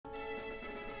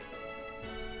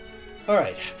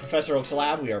Alright, Professor Oak's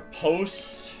lab, we are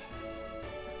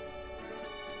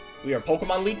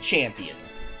Pokemon League champion.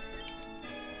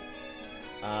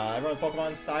 Everyone in the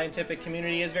Pokemon scientific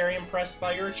community is very impressed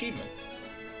by your achievement.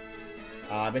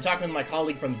 I've been talking with my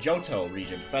colleague from Johto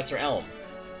region, Professor Elm,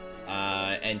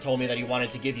 and told me that he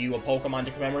wanted to give you a Pokemon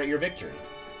to commemorate your victory.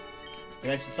 He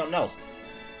mentioned something else.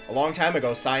 A long time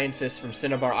ago, scientists from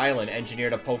Cinnabar Island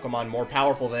engineered a Pokemon more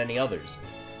powerful than any others,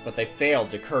 but they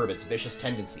failed to curb its vicious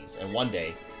tendencies, and one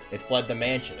day, it fled the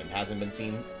mansion and hasn't been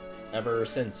seen ever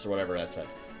since, or whatever that said.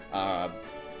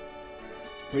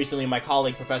 Recently, my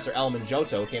colleague Professor Elm in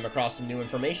Johto came across some new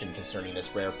information concerning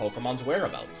this rare Pokemon's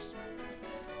whereabouts.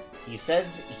 He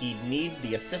says he'd need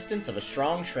the assistance of a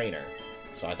strong trainer,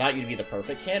 so I thought you'd be the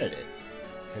perfect candidate.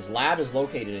 His lab is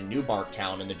located in New Bark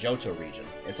Town in the Johto region.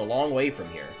 It's a long way from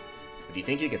here, but do you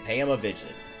think you could pay him a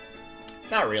visit?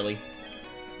 Not really.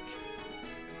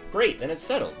 Great, then it's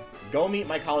settled. Go meet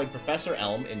my colleague Professor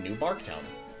Elm in New Bark Town.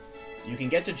 You can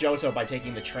get to Johto by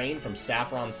taking the train from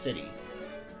Saffron City.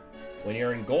 When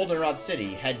you're in Goldenrod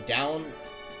City, head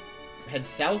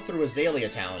south through Azalea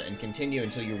Town and continue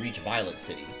until you reach Violet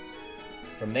City.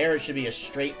 From there, it should be a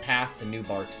straight path to New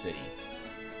Bark City.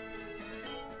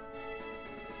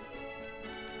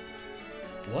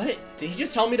 What? Did he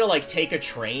just tell me to, like, take a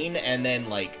train and then,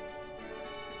 like...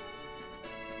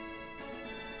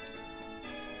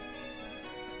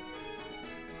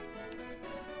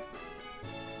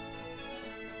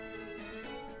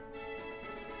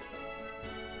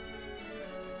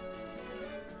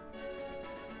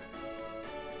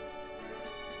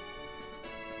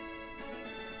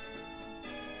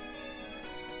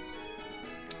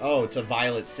 Oh, it's a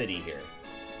Violet City here.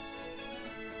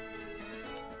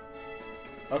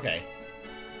 Okay.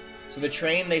 So the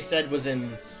train, they said, was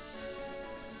in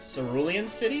Cerulean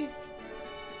City?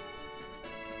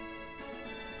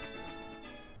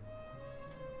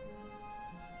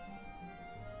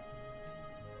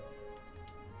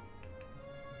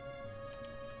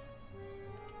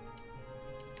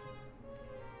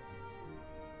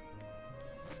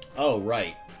 Oh,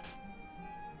 right.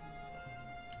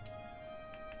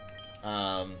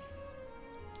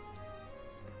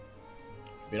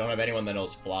 We don't have anyone that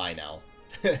knows fly now.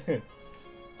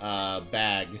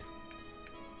 Bag.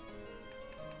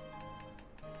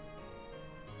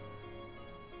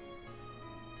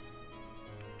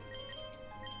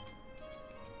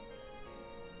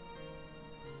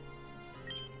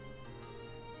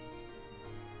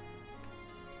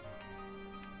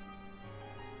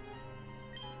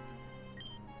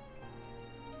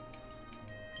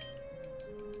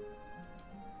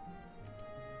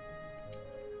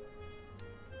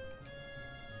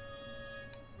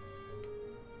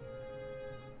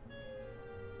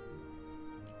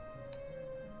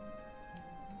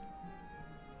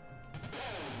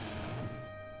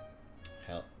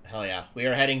 Hell yeah. We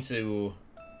are heading to...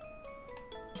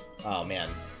 Oh, man.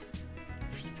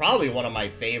 It's probably one of my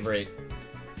favorite...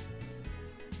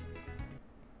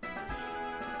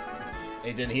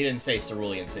 He didn't say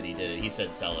Cerulean City, did it? He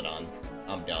said Celadon.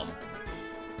 I'm dumb.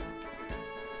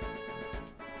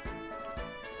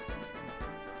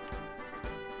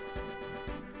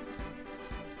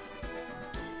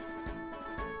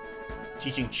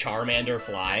 Teaching Charmander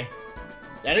fly.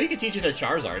 I know you could teach it to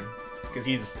Charizard, because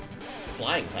he's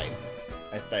flying type,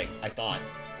 I thought.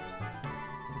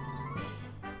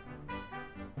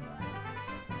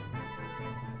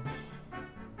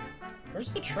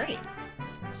 Where's the train?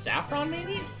 Saffron,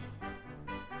 maybe?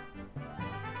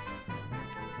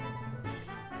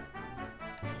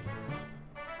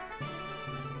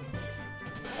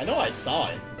 I know I saw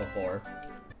it before.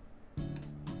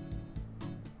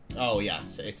 Oh, yeah,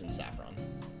 it's in Saffron.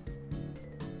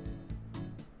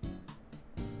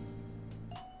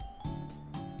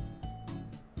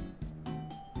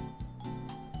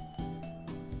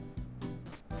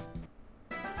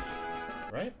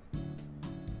 Right?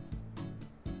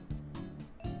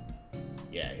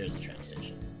 Yeah, here's the train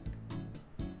station.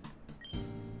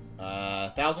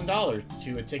 $1,000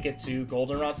 to a ticket to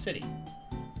Goldenrod City.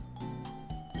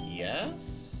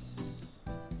 Yes?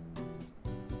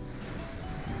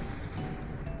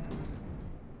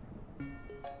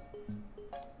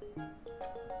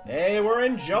 Hey, we're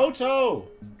in Johto!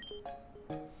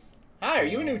 Hi, are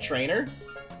you a new trainer?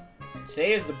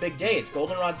 Today is the big day. It's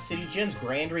Goldenrod City Gym's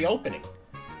grand reopening.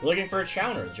 We're looking for a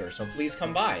challenger, so please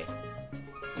come by.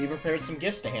 We've prepared some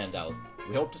gifts to hand out.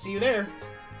 We hope to see you there.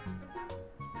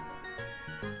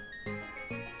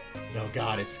 Oh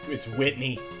god, it's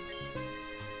Whitney.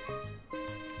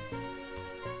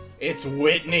 It's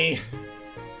Whitney.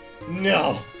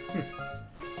 No.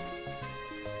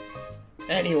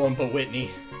 Anyone but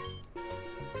Whitney.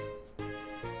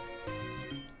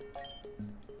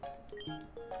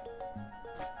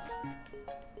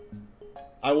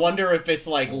 wonder if it's,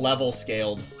 like, level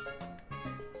scaled.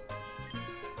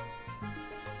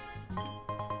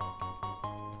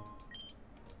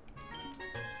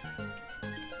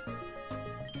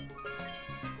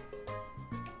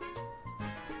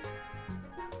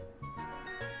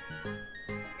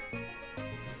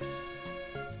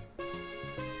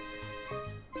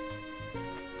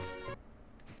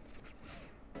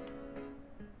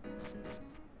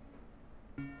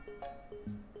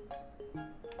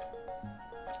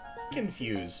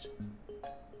 Confused.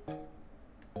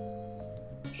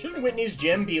 Shouldn't Whitney's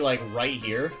gym be, like, right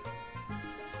here?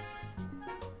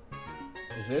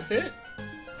 Is this it?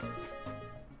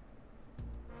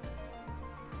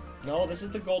 No, this is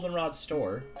the Goldenrod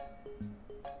store.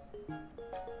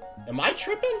 Am I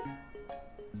tripping?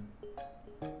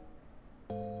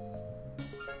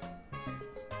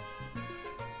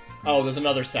 Oh, there's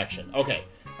another section. Okay.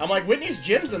 I'm like, Whitney's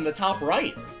gym's in the top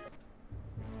right.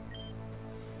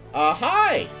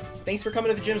 Hi! Thanks for coming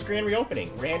to the gym's grand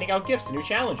reopening. We're handing out gifts to new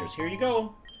challengers. Here you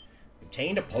go.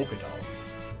 Obtained a Pokédoll.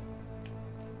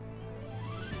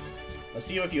 Let's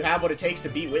see if you have what it takes to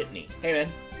beat Whitney. Hey,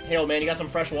 man. Hey, old man, you got some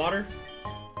fresh water?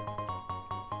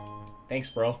 Thanks,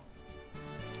 bro.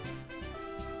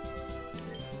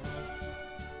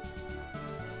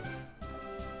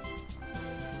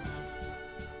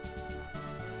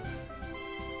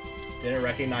 Didn't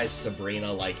recognize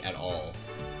Sabrina, like, at all.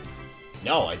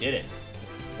 No, I didn't.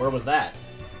 Where was that?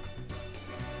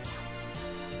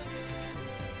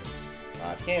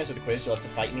 If you can't answer the quiz, you'll have to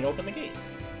fight me and open the gate.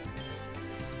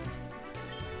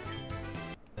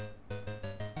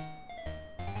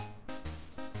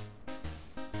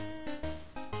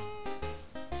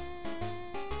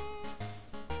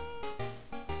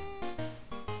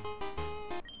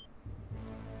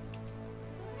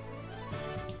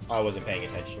 I wasn't paying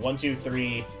attention. 1, 2,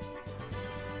 3...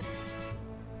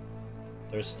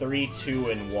 There's 3, 2,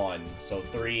 and 1. So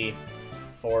 3,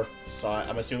 4, so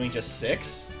I'm assuming just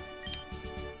 6?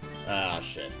 Ah,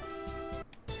 shit.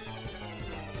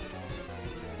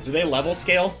 Do they level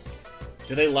scale?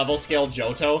 Do they level scale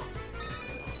Johto?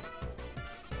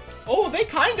 Oh, they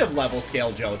kind of level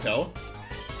scale Johto.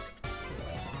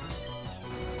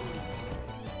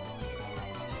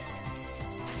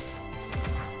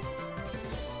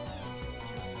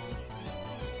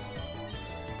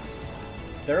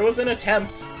 There was an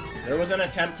attempt. There was an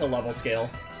attempt to level scale.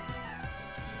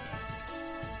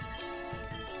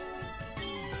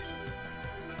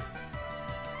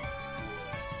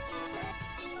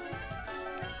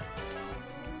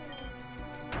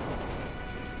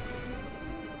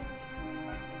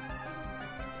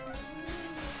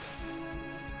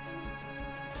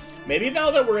 Maybe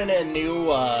now that we're in a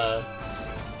new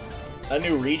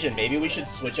region, maybe we should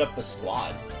switch up the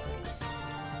squad.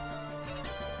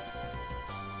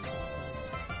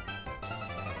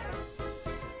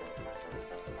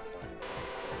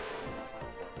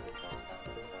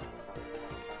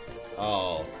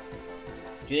 Oh.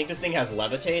 Do you think this thing has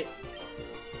levitate?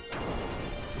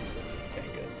 Okay,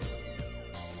 good.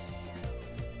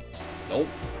 Nope.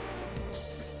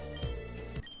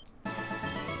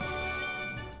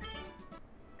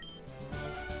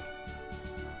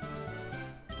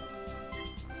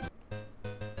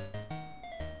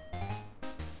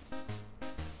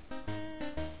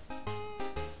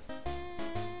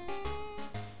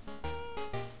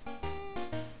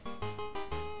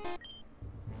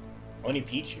 Only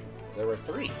Pichu. There were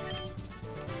 3.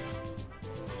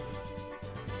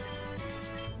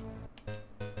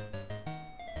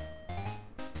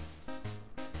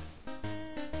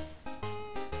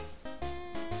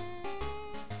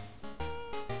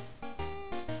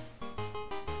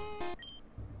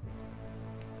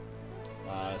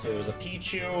 So there was a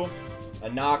Pichu, a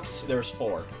Noct, there's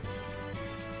 4.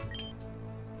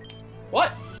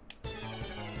 What?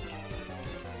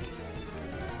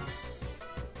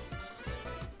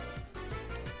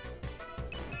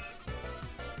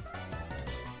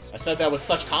 I said that with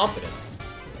such confidence.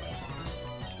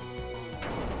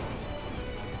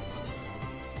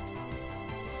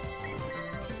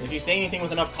 If you say anything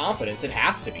with enough confidence, it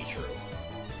has to be true.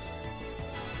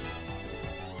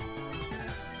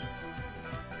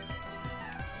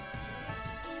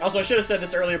 Also, I should have said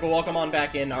this earlier, but welcome on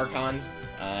back in, Archon.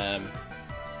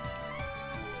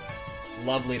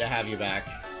 Lovely to have you back.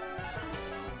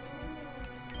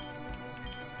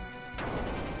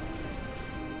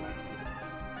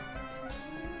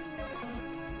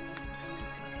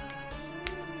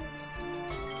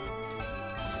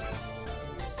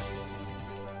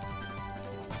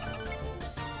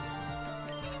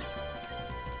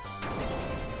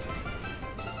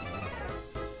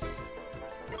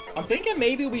 I'm thinking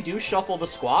maybe we do shuffle the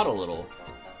squad a little.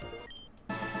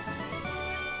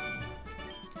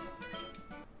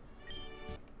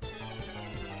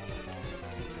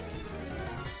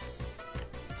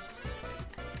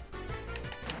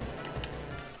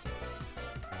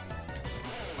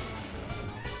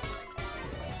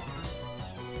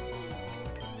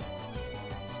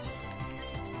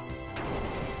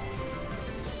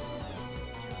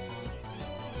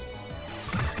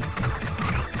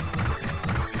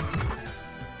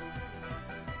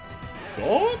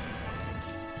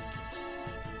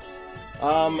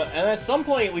 And at some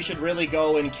point we should really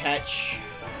go and catch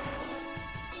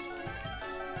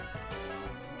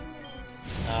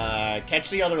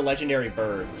the other legendary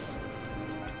birds.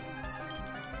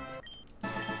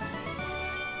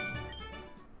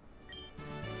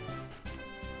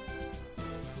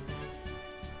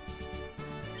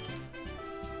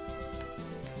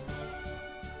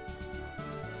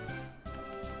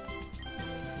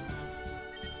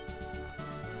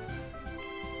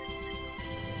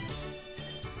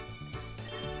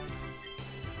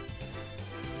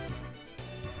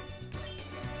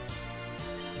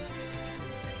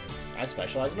 I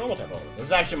specialize in normal type Pokemon. This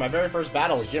is actually my very first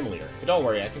battle as gym leader. But don't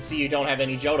worry, I can see you don't have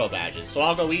any Johto badges, so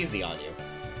I'll go easy on you.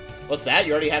 What's that?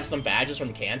 You already have some badges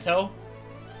from Kanto?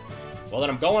 Well,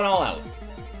 then I'm going all out.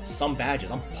 Some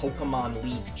badges. I'm Pokemon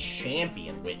League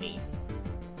champion, Whitney.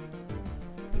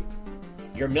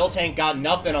 Your Miltank got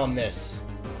nothing on this.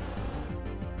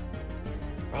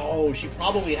 Oh, she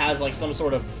probably has, like, some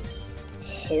sort of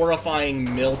horrifying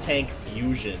Miltank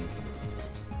fusion.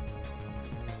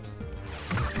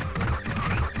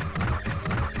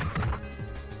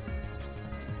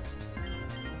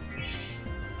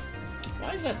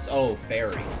 That's oh,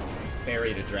 fairy.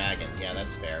 Fairy to dragon. Yeah,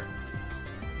 that's fair.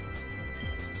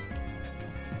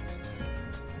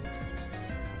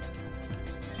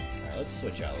 Alright, let's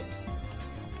switch out.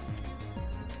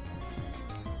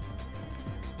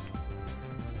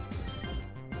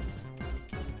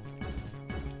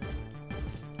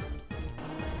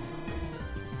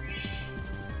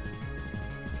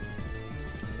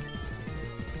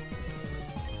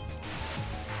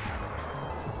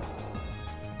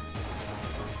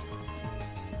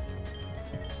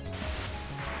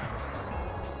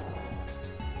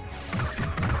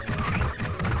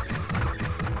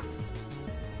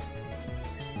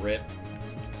 Rip.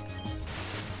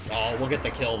 Oh, we'll get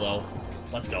the kill, though.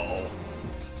 Let's go.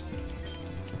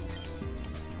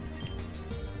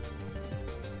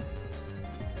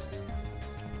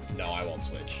 No, I won't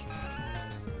switch.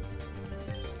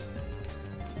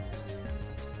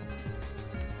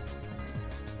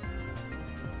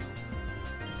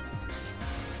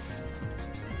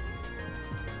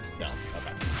 No,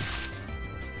 okay.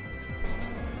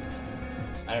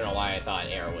 I don't know why I thought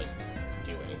air would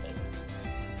do anything.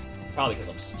 Probably because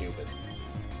I'm stupid.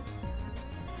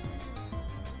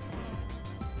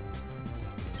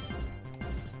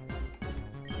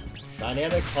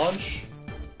 Dynamic punch?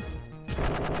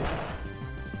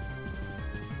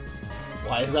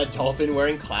 Why is that dolphin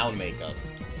wearing clown makeup?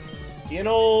 You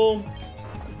know,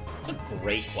 it's a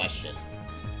great question.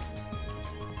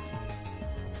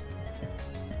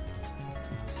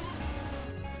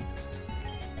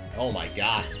 Oh my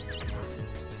god.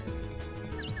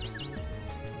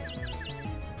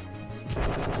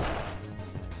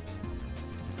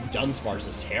 Dunsparce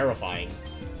is terrifying.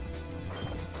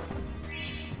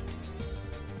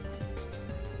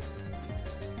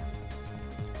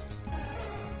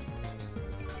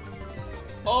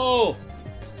 Oh!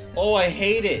 Oh, I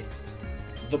hate it.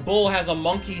 The bull has a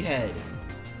monkey head.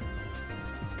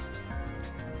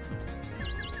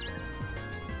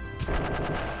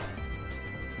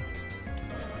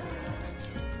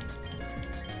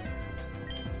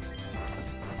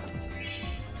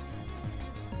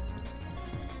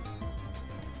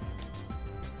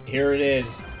 Here it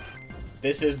is.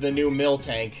 This is the new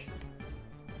Miltank.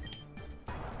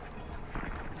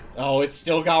 Oh, it's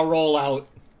still got rollout.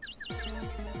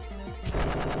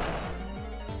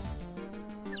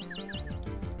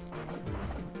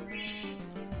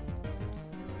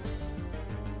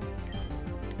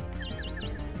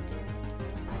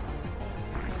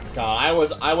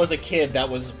 God, I was a kid that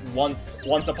was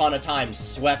once upon a time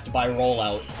swept by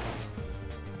rollout.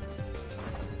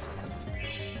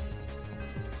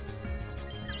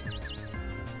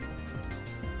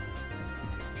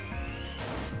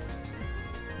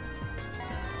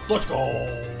 Let's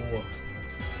go!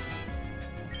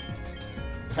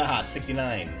 Haha,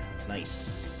 69.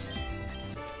 Nice.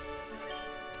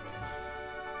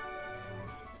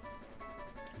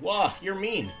 Whoa, you're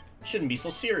mean. Shouldn't be so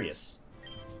serious.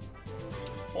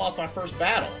 Lost my first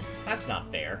battle. That's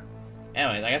not fair.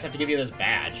 Anyways, I guess I have to give you this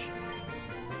badge.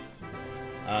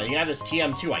 You can have this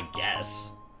TM2, I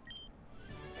guess.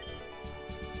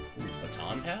 Ooh,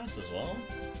 baton pass as well?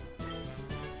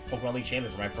 Pokemon League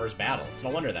champion for my first battle. It's no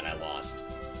wonder that I lost.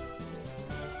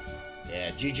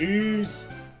 Yeah, GG's!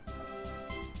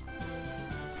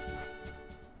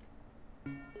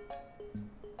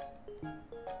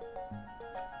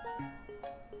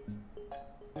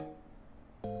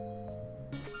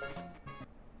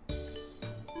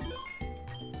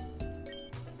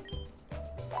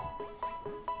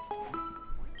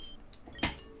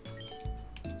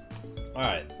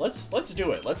 Alright, let's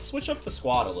do it. Let's switch up the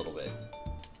squad a little bit.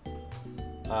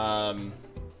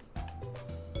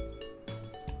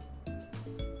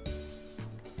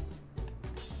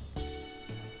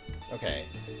 Okay.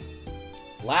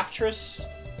 Laptress,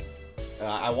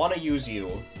 I want to use you.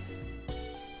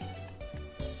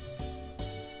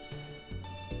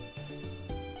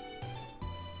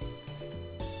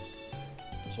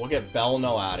 So we'll get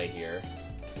Belno out of here.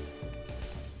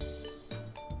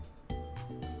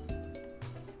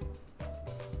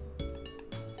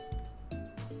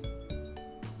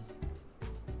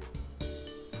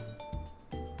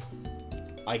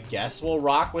 I guess we'll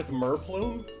rock with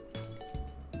Merplume?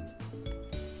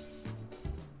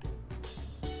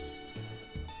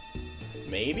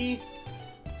 Maybe?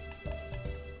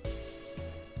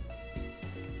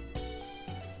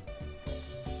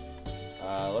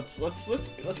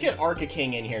 Let's get Arca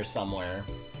King in here somewhere.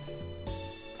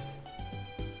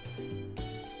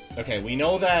 Okay, we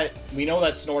know that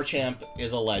Snorchamp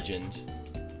is a legend.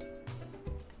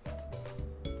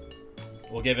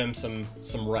 We'll give him some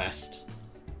rest.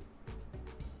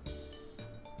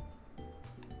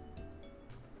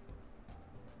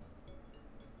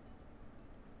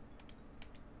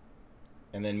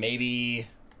 And then maybe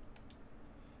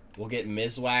we'll get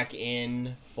Mizwak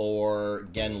in for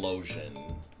Genlosian.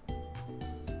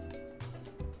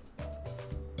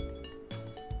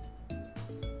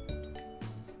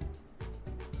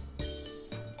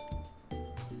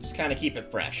 Just kind of keep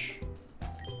it fresh.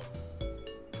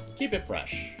 Keep it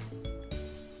fresh.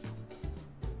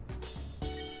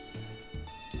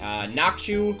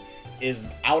 Noctu is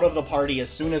out of the party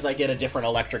as soon as I get a different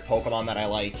electric Pokemon that I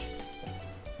like.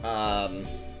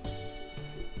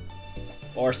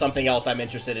 Or something else I'm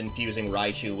interested in fusing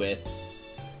Raichu with.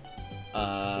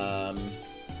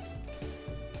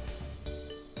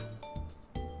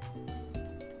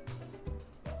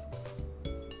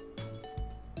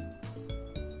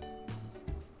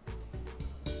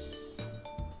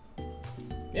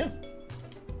 Yeah.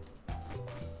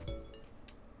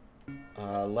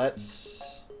 Let's...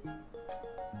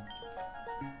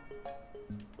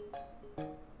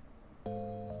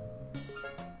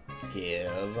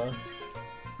 give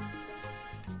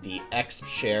the Exp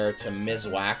share to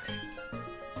Mizwak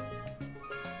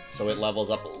so it levels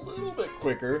up a little bit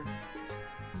quicker.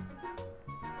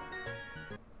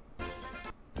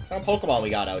 What kind of Pokemon we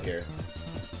got out here?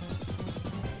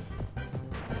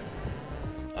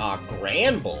 Ah,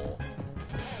 Granbull.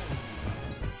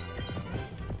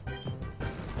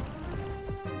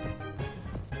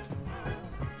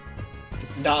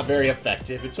 It's not very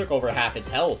effective. It took over half its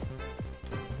health.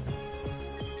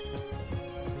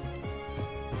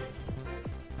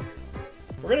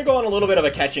 We're gonna go on a little bit of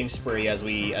a catching spree as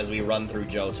we run through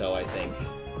Johto, I think.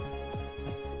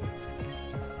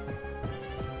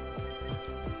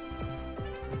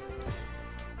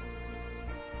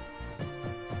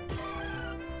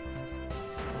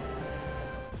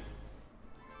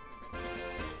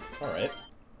 Alright.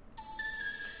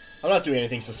 I'm not doing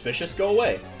anything suspicious. Go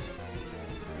away.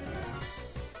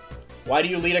 Why do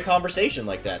you lead a conversation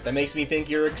like that? That makes me think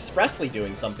you're expressly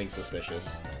doing something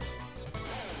suspicious.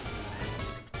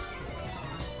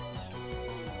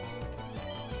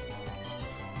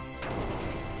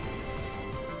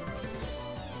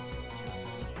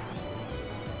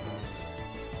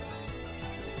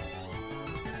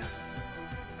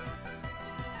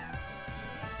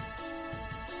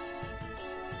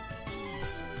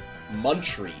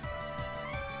 Muntreat.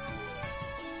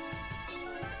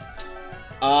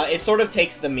 It sort of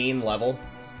takes the mean level.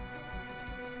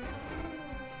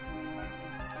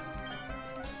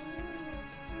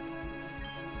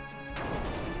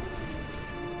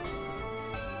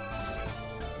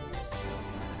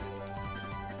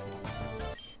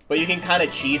 But you can kind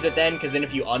of cheese it then, because then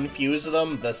if you unfuse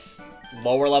them, the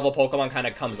lower level Pokemon kind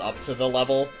of comes up to the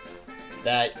level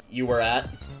that you were at.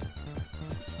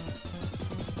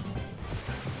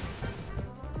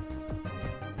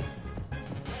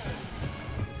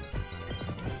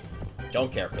 Don't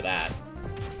care for that.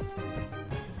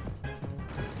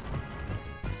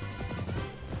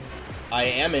 I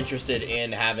am interested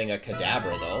in having a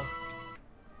Kadabra, though.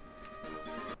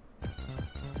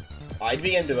 I'd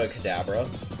be into a Kadabra.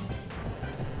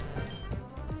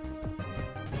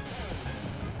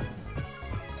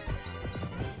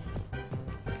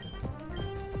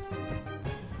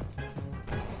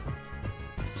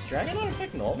 Does Dragon not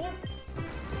affect normal?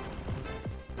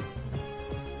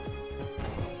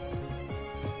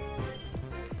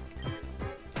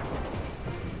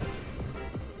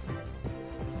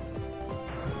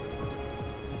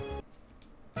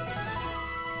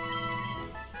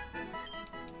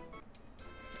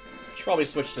 Should probably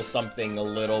switch to something a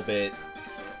little bit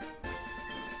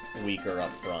weaker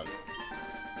up front.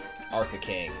 Arca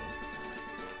King.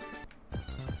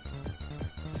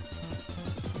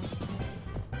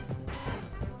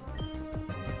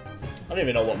 I don't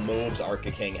even know what moves Arca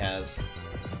King has.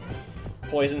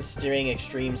 Poison Sting,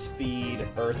 Extreme Speed,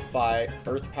 Earth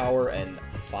Power, and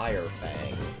Fire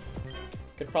Fang.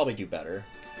 Could probably do better.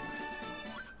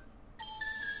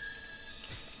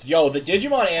 Yo, the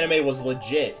Digimon anime was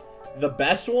legit. The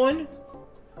best one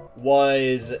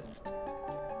was,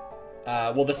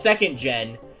 well, the second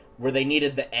gen, where they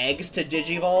needed the eggs to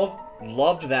Digivolve.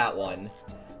 Loved that one.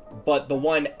 But the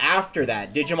one after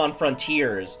that, Digimon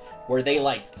Frontiers, where they,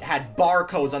 like, had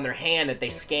barcodes on their hand that they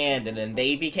scanned, and then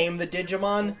they became the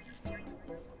Digimon.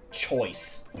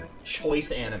 Choice.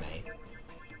 Choice anime.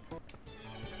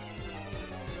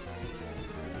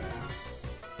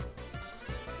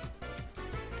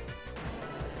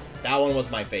 That one was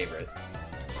my favorite.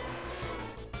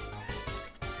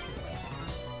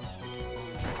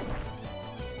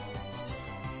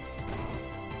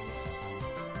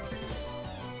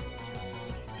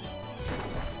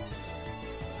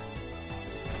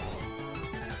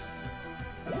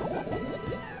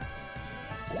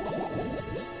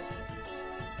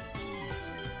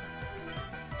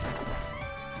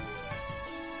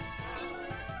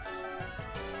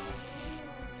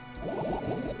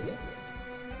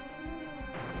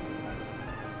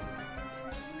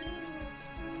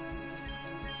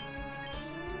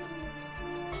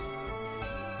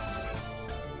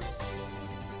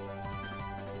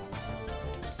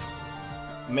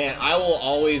 Man, I will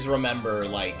always remember,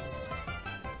 like,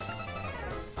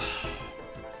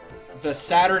 the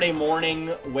Saturday morning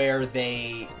where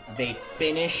they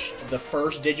finished the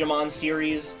first Digimon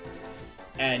series,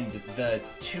 and the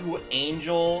two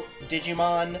Angel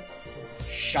Digimon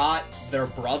shot their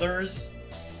brothers,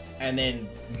 and then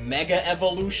Mega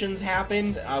Evolutions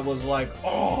happened. I was like,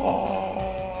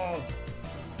 oh!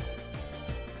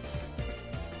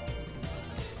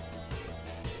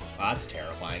 That's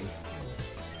terrifying.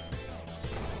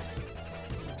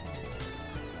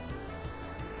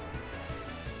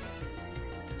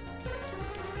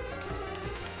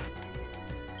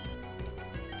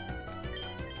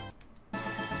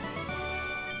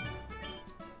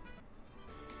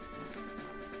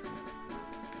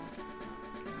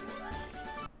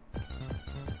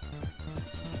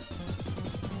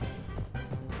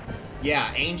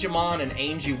 Yeah, Angemon and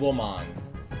Angiwoman.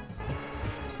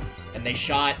 And they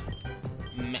shot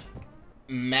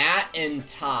Matt and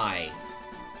Ty.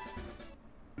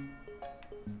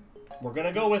 We're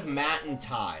gonna go with Matt and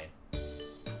Ty.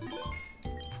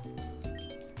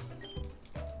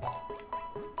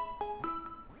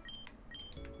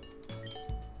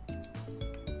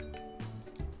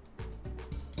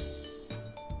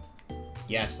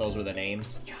 Yes, those were the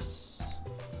names. Yes!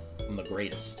 I'm the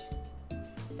greatest.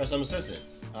 For some assistant.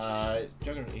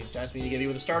 Joker, he asked me to give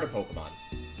you the starter Pokemon.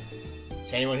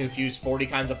 To anyone who fused 40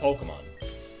 kinds of Pokemon.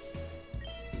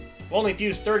 We've only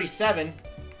fused 37.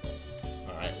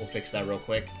 Alright, we'll fix that real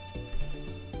quick.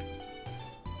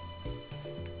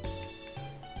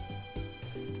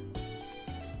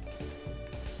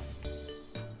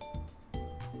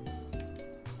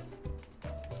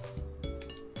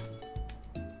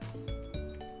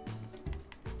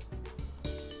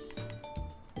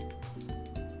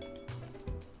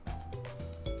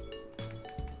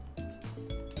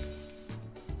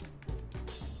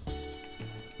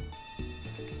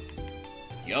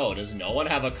 Yo, does no one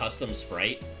have a custom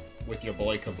sprite with your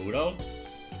boy Kabuto?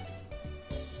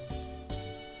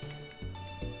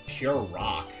 Pure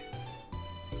rock.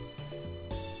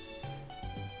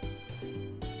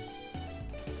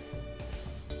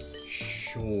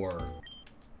 Sure.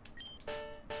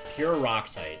 Pure rock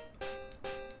type.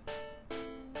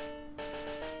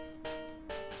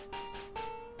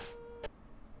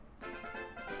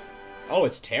 Oh,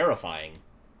 it's terrifying.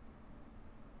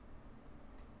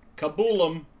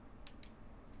 Kaboolum!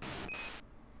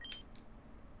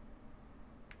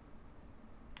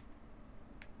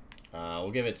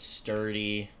 We'll give it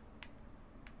sturdy.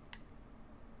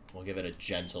 We'll give it a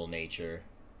gentle nature.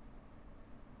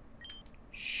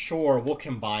 Sure, we'll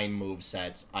combine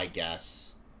movesets, I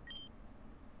guess.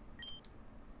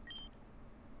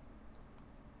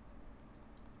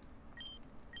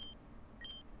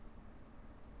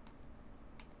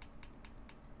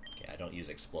 Okay, I don't use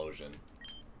explosion.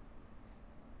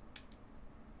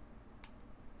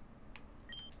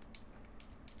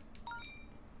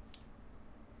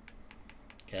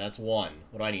 Okay, that's one.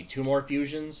 What do I need? 2 more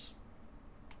fusions?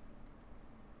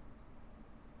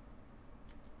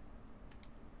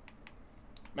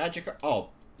 Magic... Oh,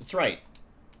 that's right.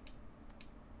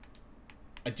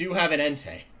 I do have an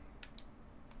Entei.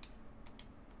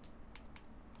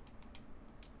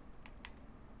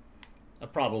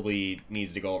 That probably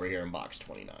needs to go over here in box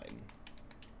 29.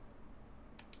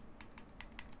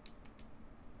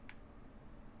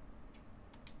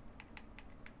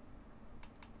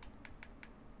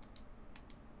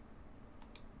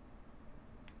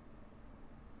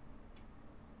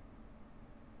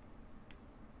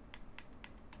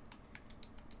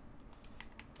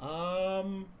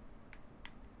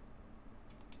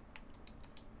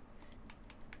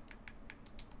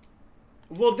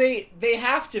 Well, they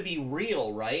have to be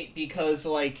real, right? Because,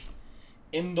 like,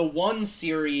 in the one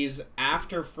series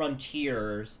after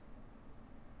Frontiers,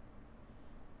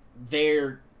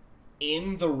 they're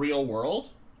in the real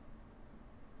world?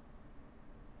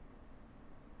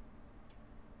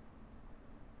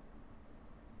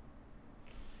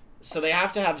 So they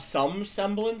have to have some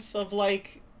semblance of,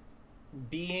 like,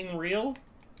 being real?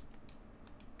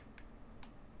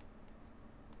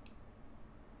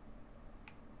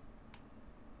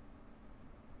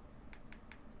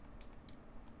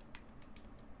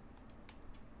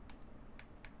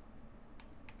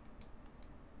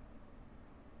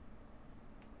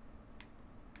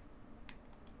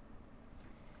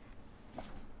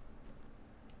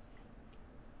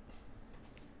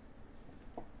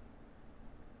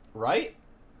 Right?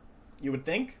 You would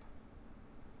think?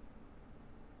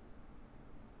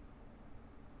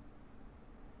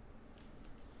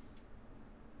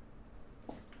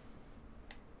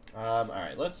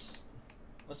 Alright, let's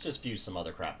just fuse some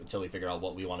other crap until we figure out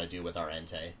what we want to do with our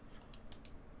Entei.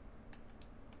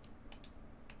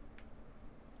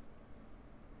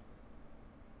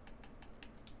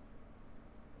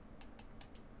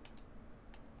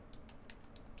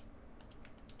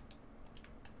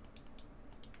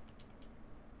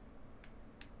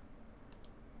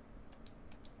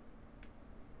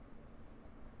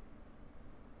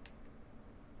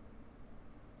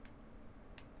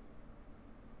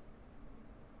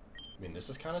 I mean, this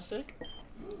is kind of sick.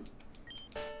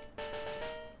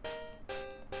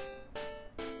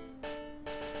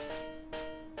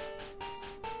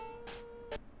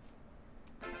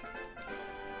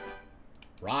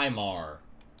 Rymar.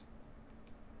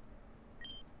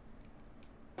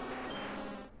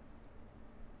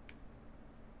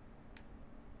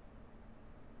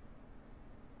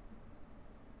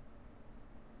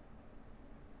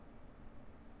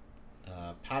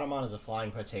 Patamon is a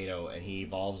flying potato, and he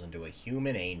evolves into a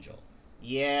human angel.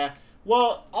 Yeah,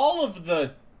 well, all of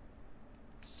the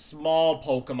small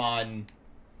Pokemon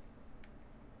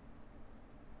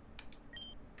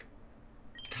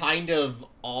kind of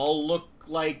all look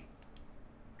like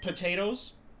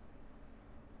potatoes.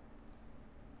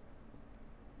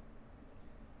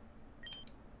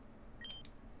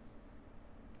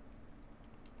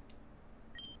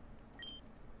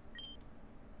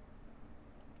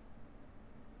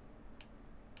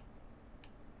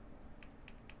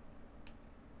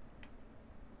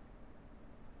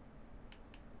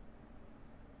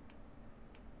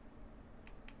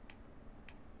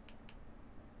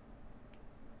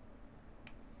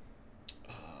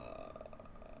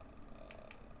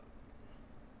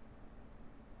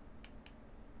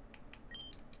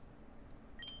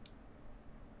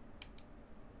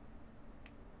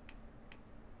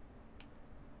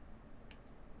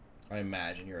 I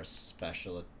imagine you're a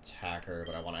special attacker,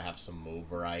 but I want to have some move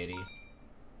variety.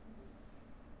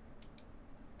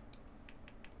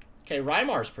 Okay,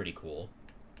 Rymar's pretty cool.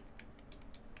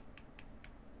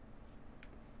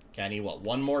 Okay, I need, what,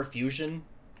 one more fusion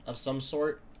of some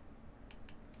sort?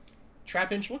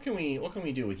 Trapinch, what can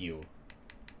we do with you,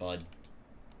 bud?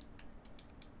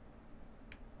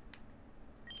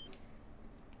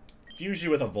 Fuse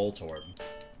you with a Voltorb.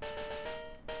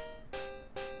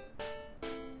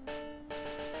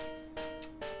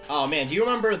 Oh man, do you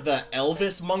remember the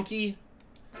Elvis monkey?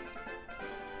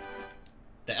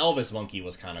 The Elvis monkey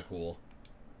was kind of cool.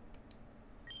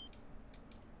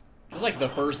 It was like the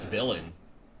first villain.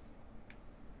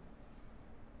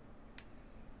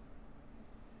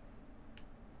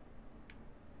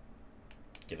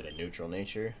 neutral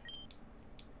nature.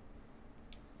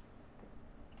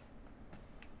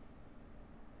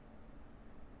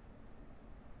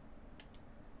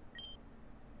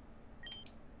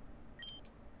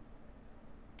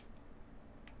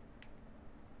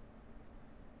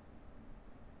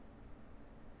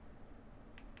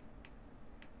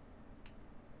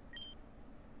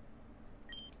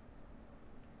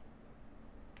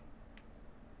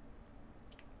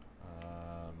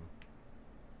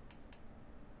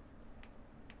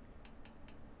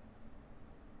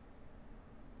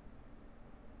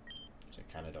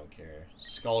 I kind of don't care.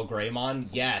 Skull Greymon?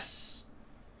 Yes!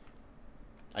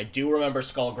 I do remember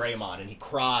Skull Greymon, and he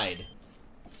cried.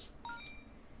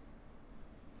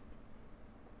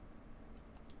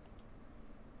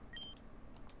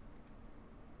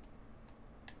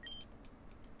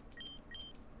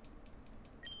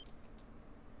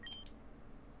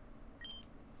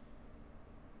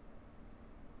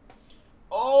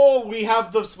 Oh, we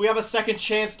have a second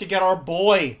chance to get our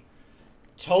boy.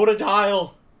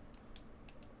 Totodile.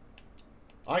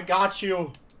 I got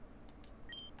you.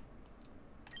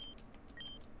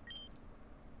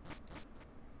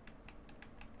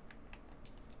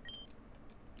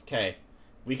 Okay.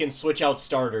 We can switch out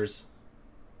starters.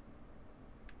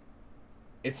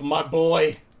 It's my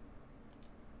boy.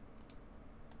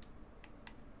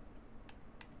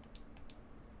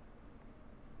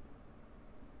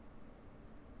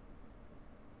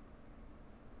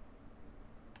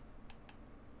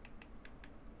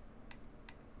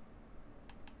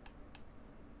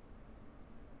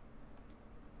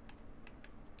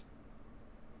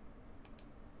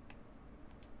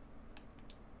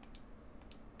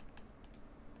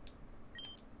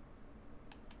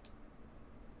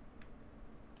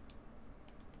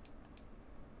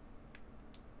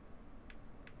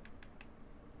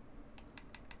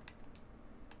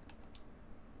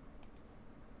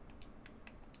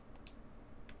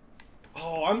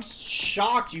 Oh, I'm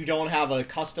shocked you don't have a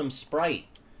custom sprite.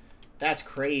 That's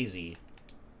crazy.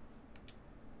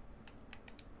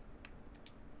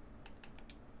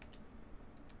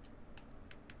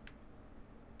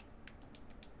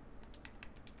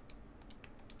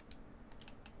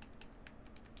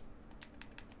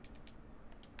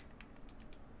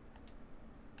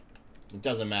 It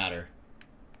doesn't matter.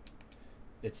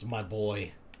 It's my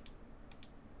boy.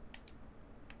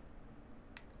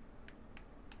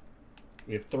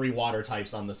 We have 3 water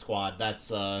types on the squad.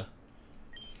 That's, not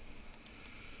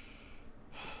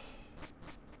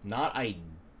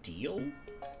ideal?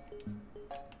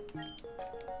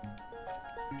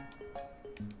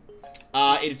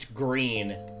 It's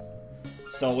green.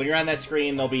 So when you're on that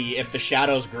screen, there'll be, if the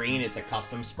shadow's green, it's a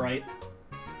custom sprite.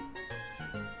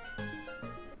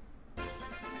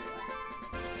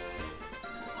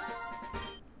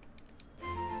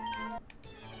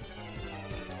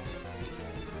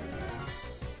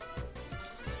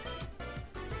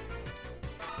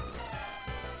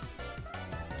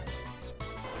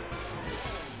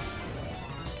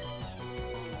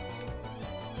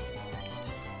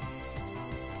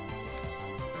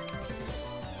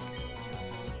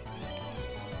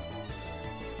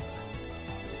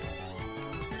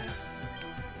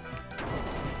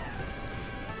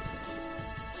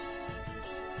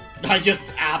 I just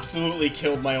absolutely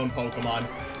killed my own Pokemon.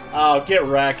 Oh, get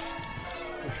wrecked.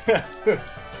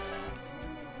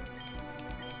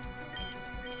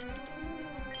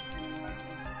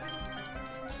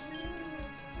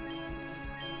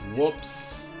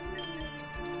 Whoops.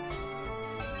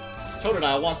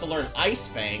 Totodile wants to learn Ice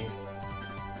Fang.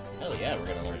 Hell yeah, we're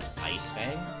gonna learn Ice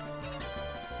Fang.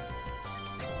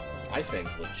 Ice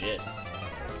Fang's legit.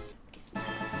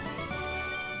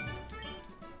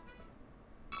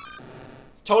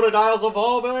 Totodile's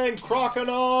evolving!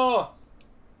 Croconaw!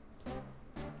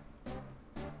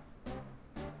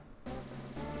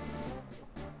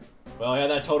 Well, I had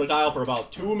that Totodile for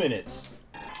about 2 minutes.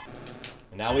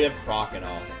 And now we have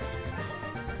Croconaw.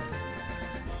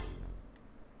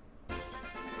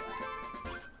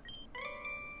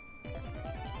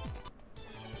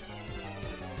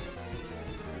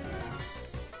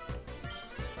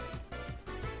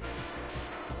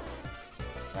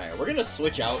 Alright, we're gonna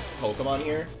switch out Pokemon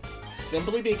here,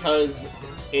 simply because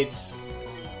it's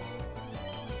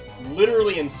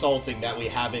literally insulting that we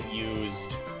haven't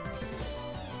used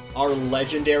our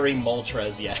legendary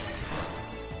Moltres yet,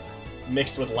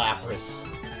 mixed with Lapras.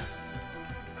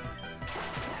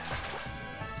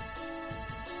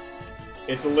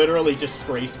 It's literally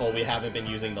disgraceful we haven't been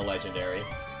using the legendary.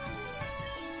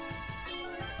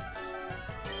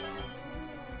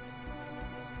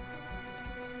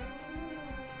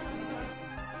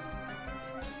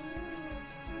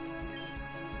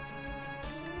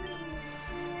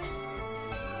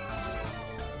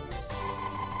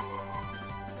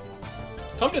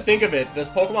 Come to think of it, this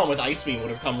Pokemon with Ice Beam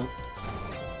would have come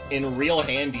in real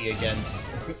handy against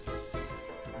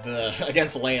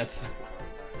against Lance.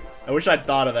 I wish I'd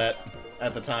thought of that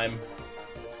at the time.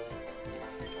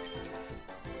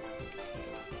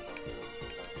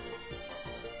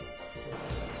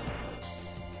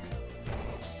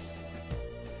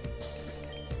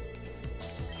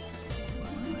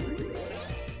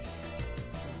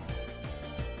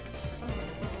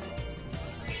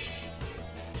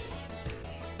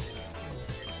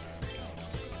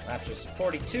 Lapras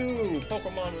 42,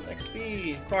 Pokemon with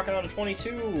XP, Crocodile to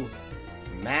 22,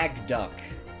 Magduck.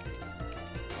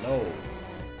 No.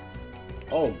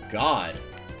 Oh god.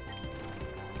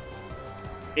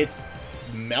 It's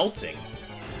melting.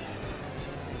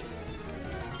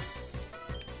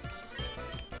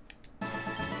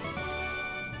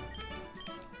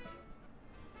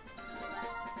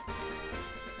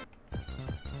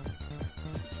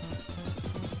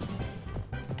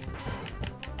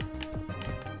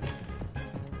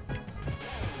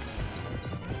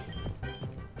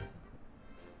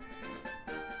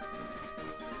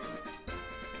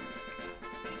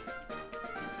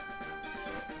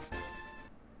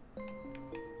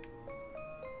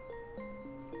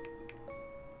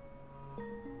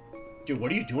 Dude,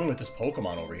 what are you doing with this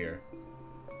Pokemon over here?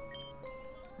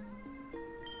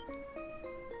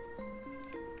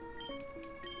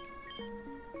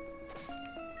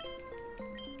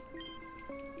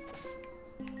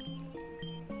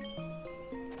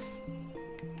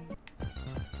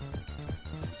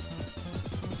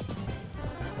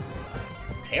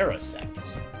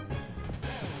 Parasect.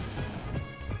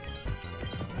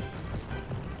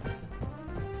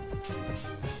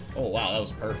 Oh wow, that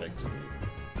was perfect.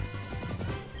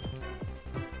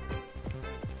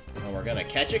 And we're gonna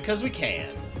catch it because we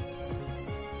can.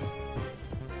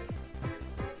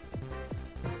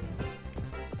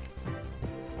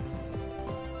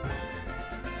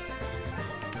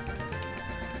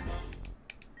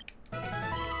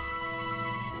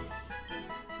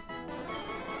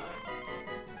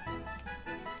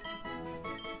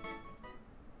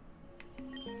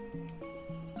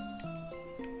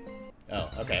 Oh,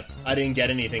 okay. I didn't get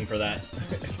anything for that.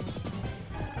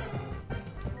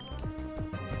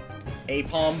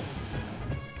 Apom,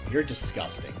 you're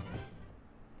disgusting.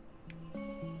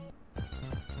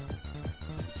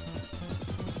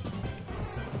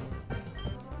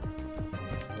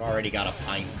 I've already got a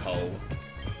Pineco.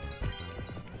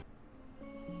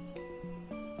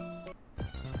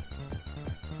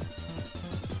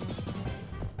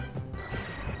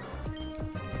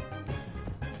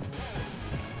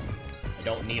 I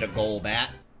don't need a Golbat.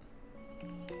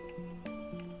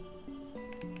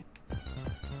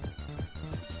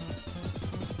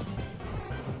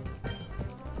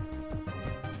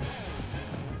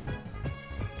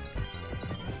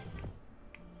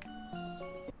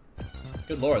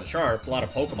 Good lord, there are a lot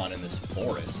of Pokemon in this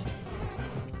forest.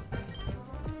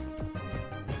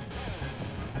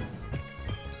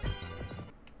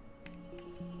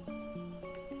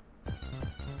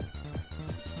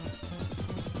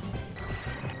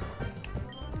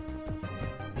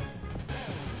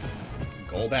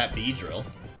 Golbat Beedrill.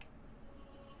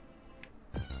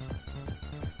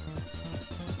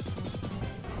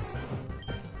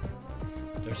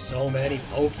 There's so many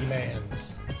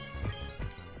Pokemons.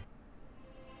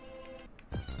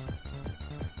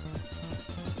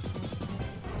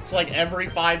 It's like every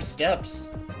 5 steps.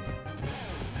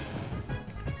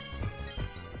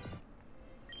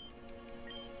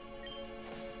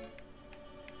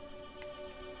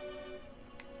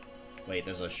 Wait,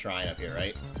 there's a shrine up here,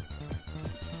 right?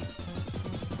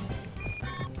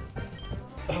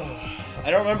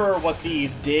 I don't remember what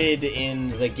these did in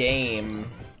the game,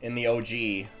 in the OG.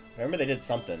 I remember they did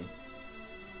something.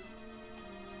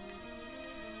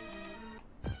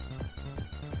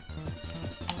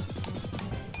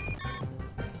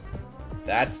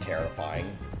 That's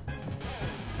terrifying.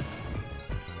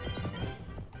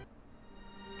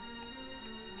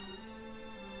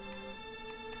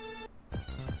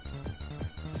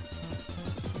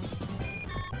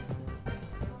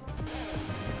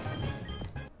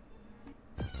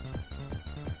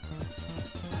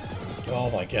 Oh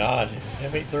my god,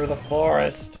 get me through the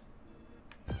forest.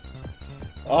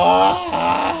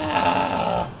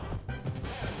 Ah!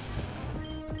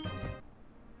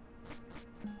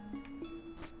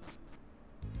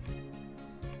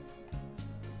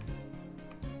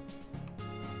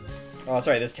 Oh,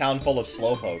 sorry, this town full of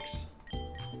slowpokes.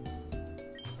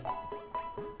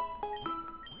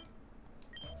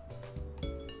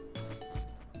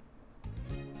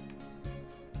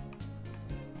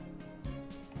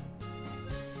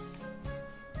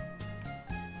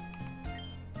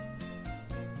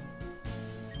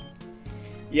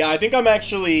 Yeah, I think I'm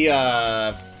actually,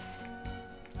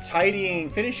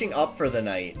 finishing up for the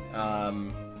night.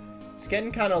 It's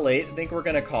getting kind of late. I think we're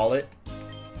gonna call it.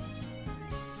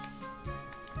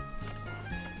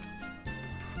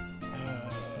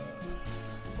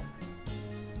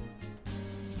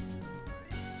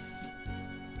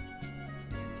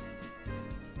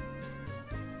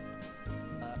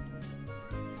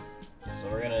 So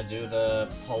we're gonna do the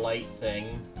polite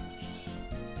thing.